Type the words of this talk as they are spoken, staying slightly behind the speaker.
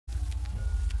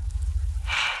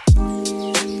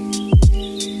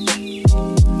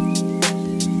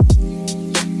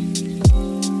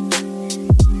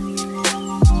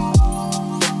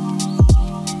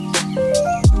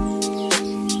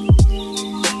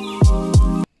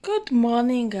Good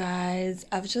morning, guys.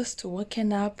 I've just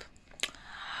woken up.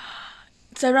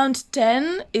 It's around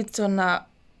 10. It's on a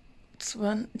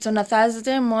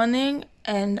Thursday morning,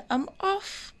 and I'm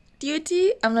off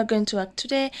duty. I'm not going to work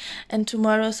today and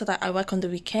tomorrow, so that I work on the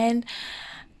weekend.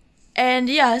 And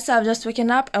yeah, so I've just woken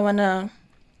up. I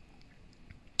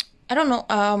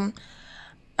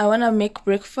wanna make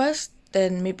breakfast,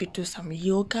 then maybe do some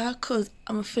yoga because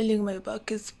I'm feeling my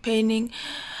back is paining.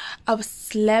 I've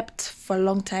slept for a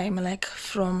long time, like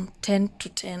from 10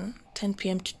 p.m.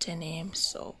 to 10 a.m.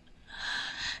 So,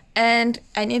 and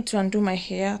I need to undo my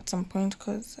hair at some point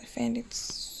because I find it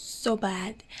so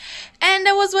bad. And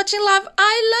I was watching Love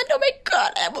Island. Oh my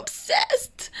god, I'm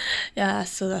obsessed. Yeah,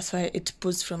 so that's why it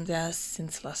paused from there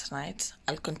since last night.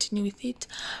 I'll continue with it,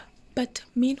 but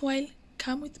meanwhile,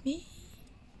 come with me.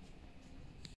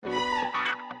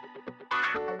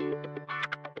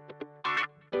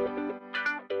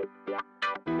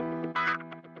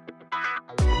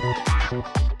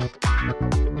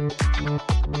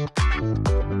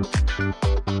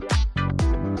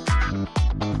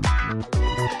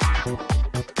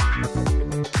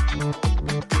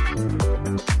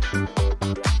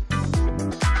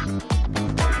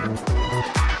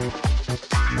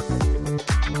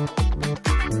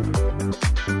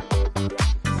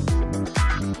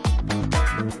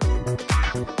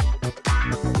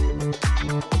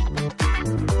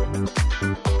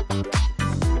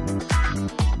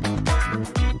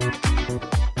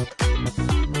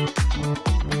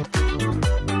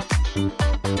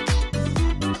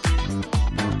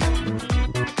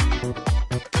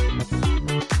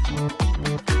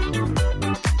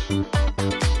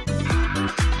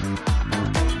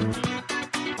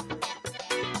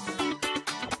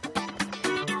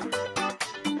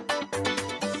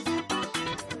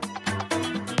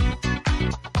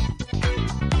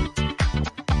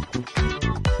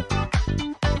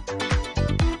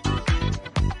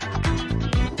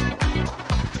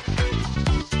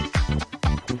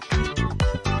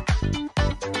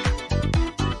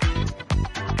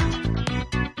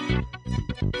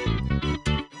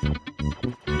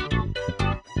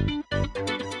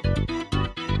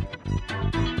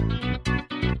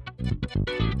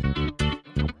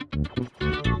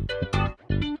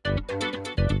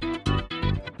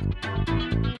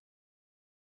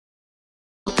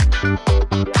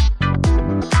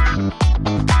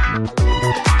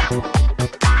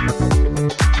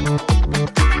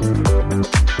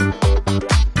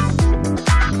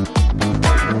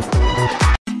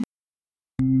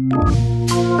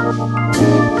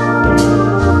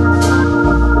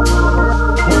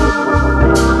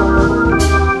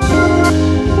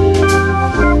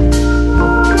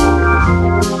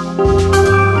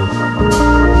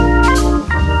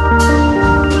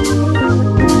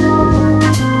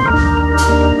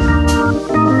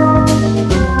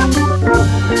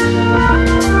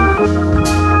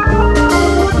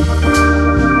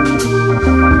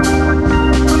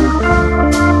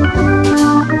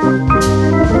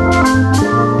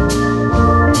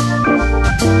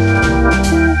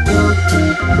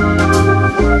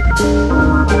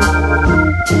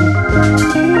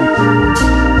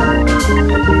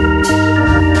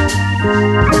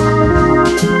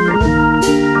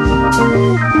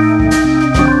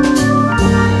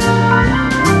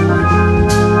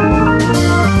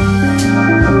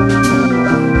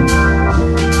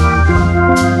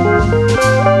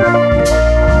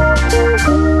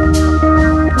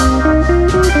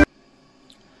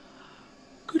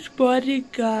 Morning,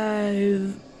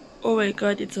 guys. Oh my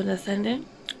god, it's on a Sunday.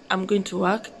 I'm going to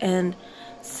work, and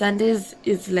Sundays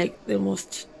is like the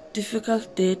most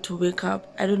difficult day to wake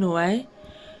up. I don't know why,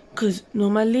 because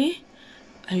normally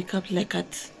I wake up like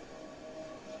at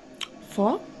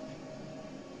 4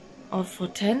 or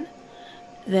 4:10,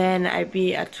 then I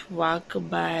be at work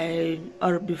by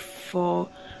or before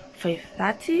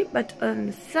 5:30. But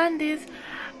on Sundays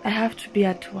I have to be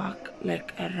at work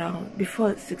like around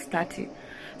before 6:30.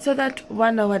 So that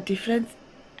 1 hour difference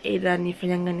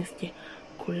inanifanyanga nisije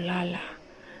kulala.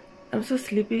 I'm so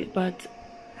sleepy, but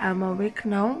I'm awake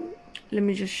now. Let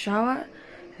me just shower,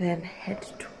 then head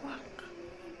to work.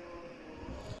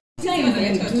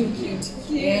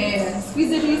 Yes.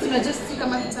 Is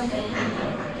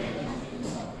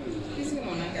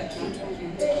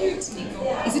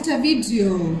it a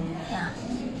video? Yeah.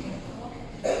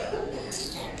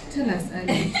 Tell us,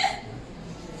 Ali.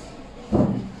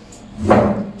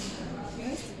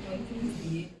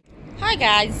 Hi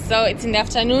guys, so it's in the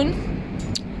afternoon,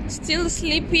 still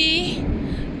sleepy,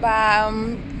 but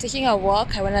I'm taking a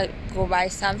walk. I want to go buy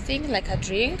something like a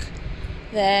drink,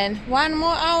 then 1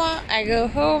 more hour I go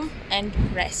home and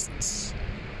rest.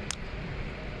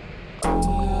 The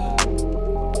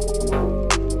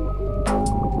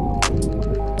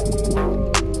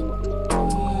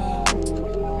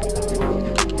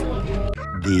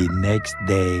next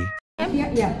day.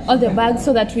 All the bags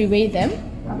so that we weigh them,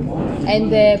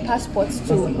 and the passports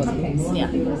too.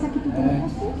 Yeah.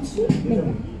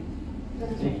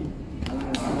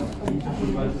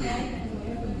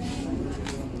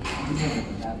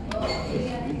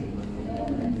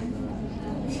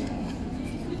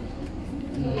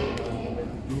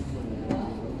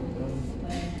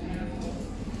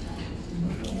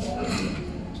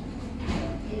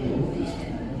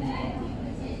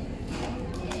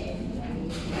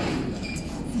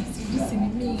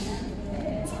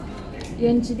 You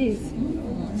into this?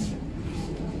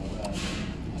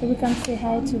 So we can say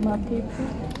hi to my people.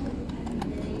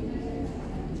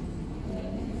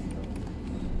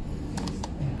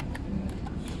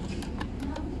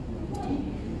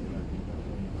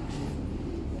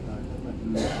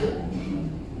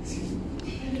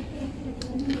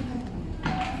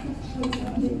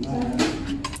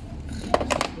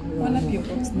 One of your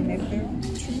books number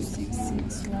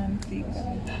 2661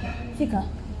 Thika. Thika?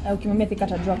 Ukimwambia Thika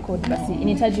atajua code basi.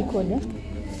 Inahitaji code.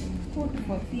 Code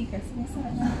for Thika.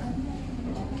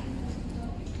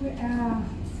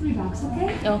 3 bucks,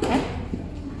 okay? Okay.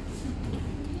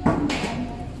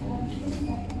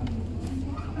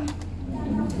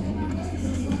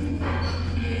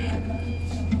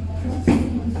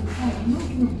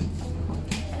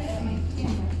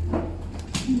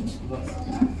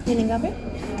 Ni ngapi?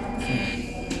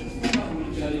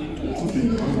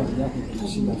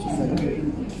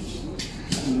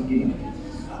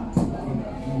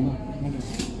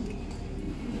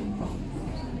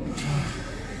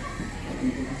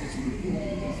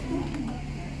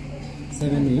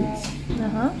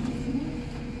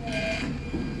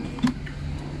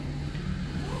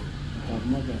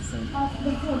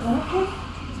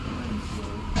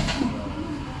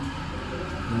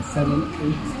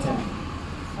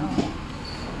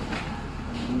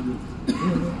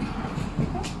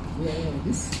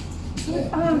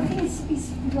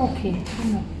 It's okay.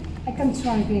 I can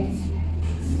try this.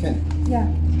 You can. Yeah.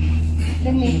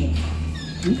 Let me.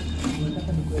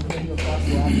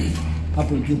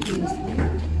 Hapo juu.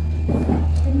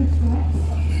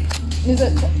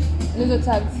 Nizo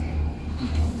tags.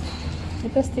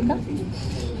 Nipe sticker.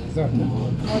 Zote.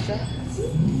 Moja.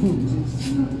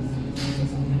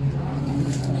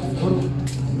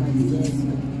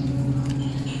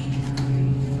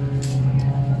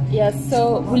 Yeah,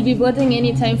 so we'll be boarding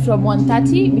anytime from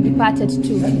 1:30. We'll depart at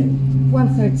 2.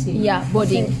 1:30. Yeah,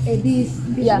 boarding. This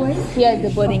Yeah, way? here at the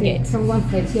boarding Okay, gate. from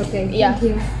 1:30, okay. Yeah. Thank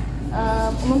you.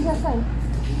 Umempa sign?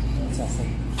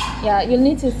 Yeah, you'll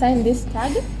need to sign this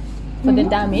tag for the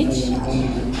damage.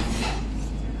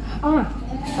 Oh,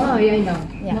 yeah, I know.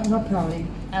 Yeah. No problem.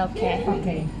 Okay.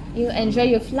 Okay. You enjoy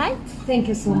your flight? Thank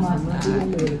you so much.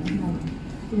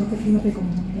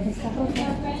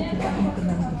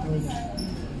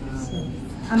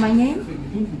 And my name?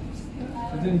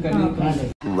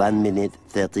 1 minute,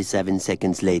 37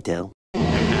 seconds later.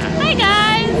 Hi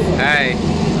guys! Hi,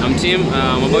 I'm Tim.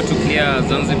 I'm about to clear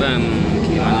Zanzibar and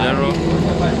Kilimanjaro.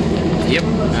 Yep,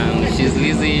 and she's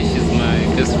Lizzie. She's my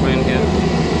best friend here.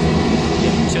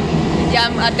 Yep, sure. Yeah,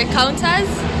 I'm at the counters.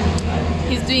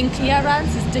 He's doing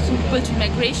clearance. He's taking people to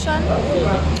migration.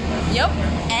 Yep.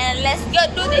 And let's go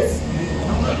do this.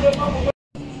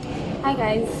 Hi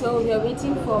guys, so we are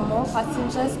waiting for more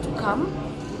passengers to come.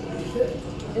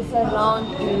 It's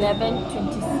around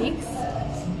 11:26.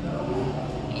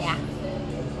 Yeah.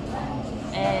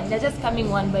 And they're just coming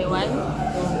one by one.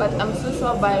 But I'm so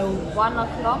sure by 1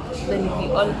 o'clock they'll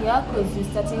be all here because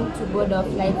we're starting to board our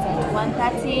flights at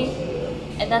 1:30.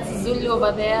 And that's Zulu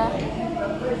over there.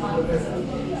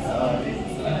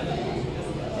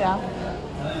 Yeah.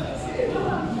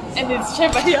 And it's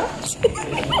Sheba here.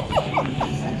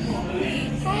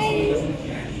 Hi.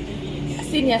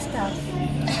 Senior staff.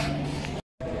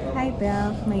 Hi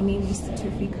Belle, my name is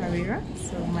Tufi Carrera.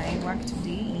 So my work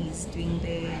today is doing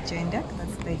the gender,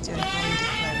 that's the gender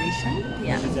declaration.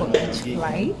 Yeah. For each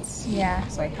flight. Yeah.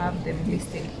 So I have them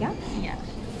listed here. Yeah.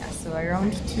 So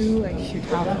around 2, I should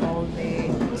have all the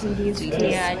GDs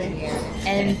cleared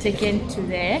and taken to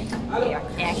the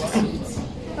exit.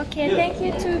 Okay, thank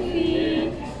you,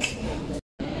 Tufi.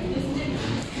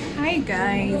 Hi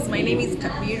guys, my name is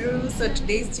Kabiru. So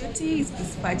today's duty is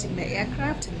dispatching the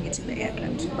aircraft and getting the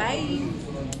aircraft. Bye.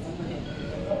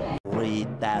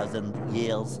 3,000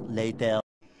 years later.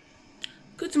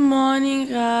 Good morning,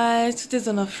 guys. Today's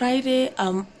on a Friday.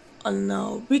 I'm on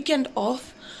a weekend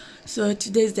off, so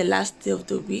today is the last day of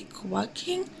the week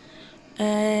working,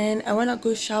 and I want to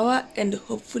go shower and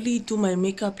hopefully do my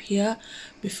makeup here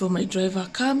before my driver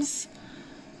comes.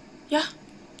 Yeah,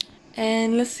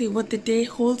 and let's see what the day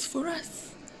holds for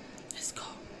us. Let's go.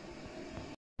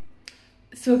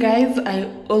 So guys, I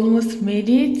almost made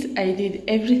it. I did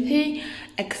everything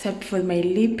except for my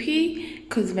lippy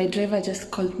because my driver just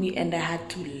called me and I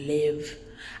had to leave.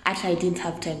 Actually, I didn't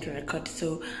have time to record,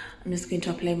 so I'm just going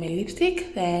to apply my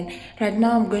lipstick. Then right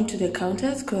now I'm going to the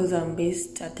counters because I'm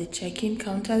based at the check-in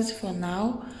counters for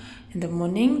now in the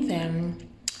morning. Then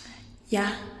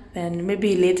yeah, then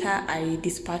maybe later I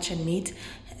dispatch and meet,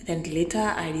 then later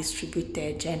I distribute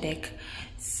the Jendek.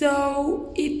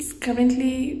 So it's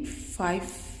currently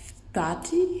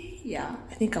 5:30. Yeah,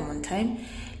 I think I'm on time.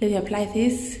 Let me apply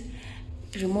this,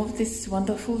 remove this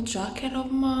wonderful jacket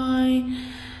of mine,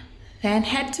 then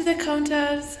head to the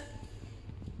counters.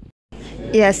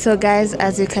 Yeah, so guys,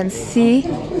 as you can see,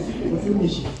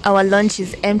 our lunch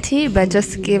is empty, but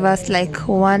just give us like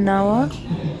 1 hour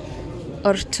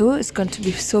or 2. It's going to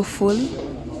be so full.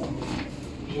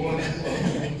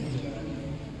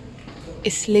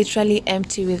 It's literally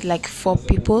empty with like 4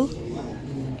 people.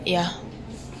 Yeah.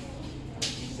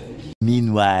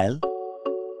 Meanwhile,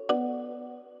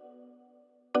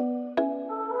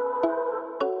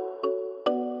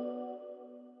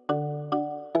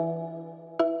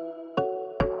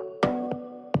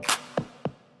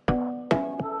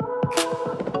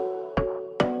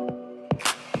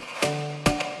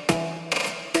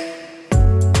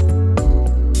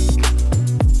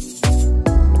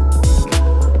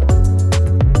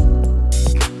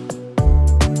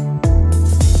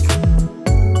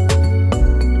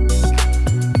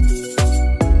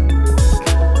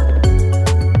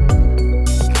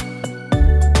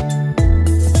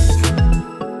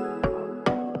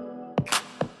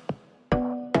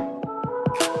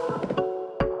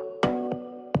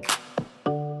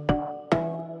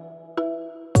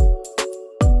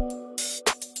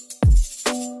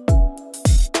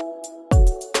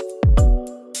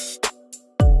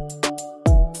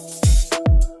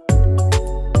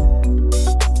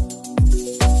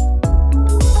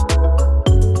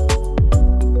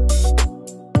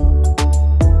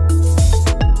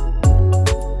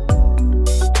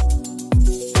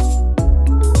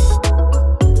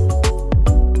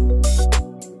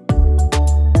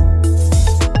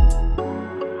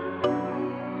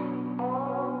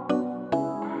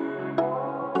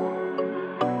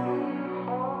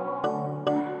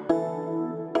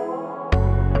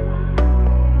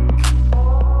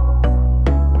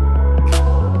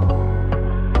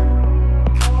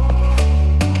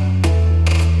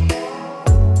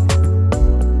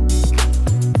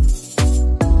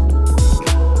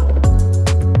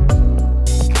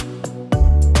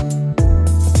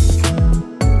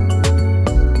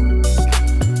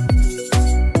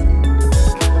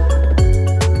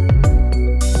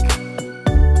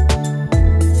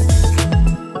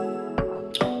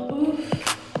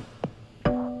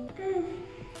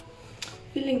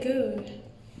 feeling good.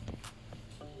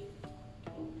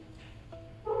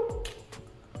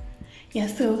 Yeah,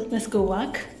 so let's go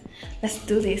work. Let's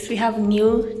do this. We have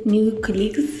new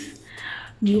colleagues,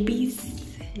 newbies.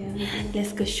 Yeah.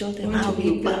 Let's go show them how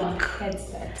we work.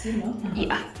 Headsets, you know.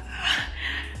 Yeah.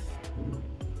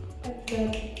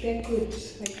 They're good.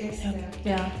 I guess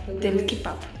Yeah, they will keep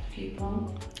up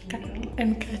people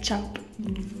and catch up.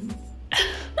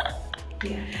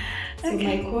 Yeah. So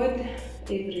my code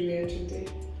everywhere today.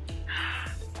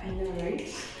 I know, right?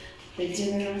 The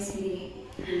generous me.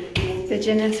 The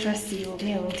generous you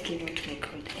me, I won't give out my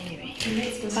code anyway.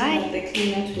 Let's go Bye. see the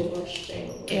cleaner to wash them.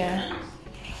 Yeah.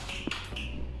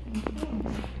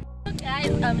 So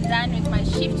guys, I'm done with my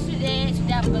shift today.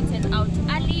 Today I've gotten out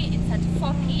early. It's at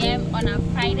 4 p.m. on a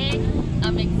Friday.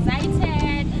 I'm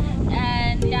excited,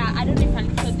 and yeah, I don't know if I'll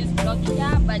close this vlog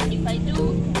here, but if I do,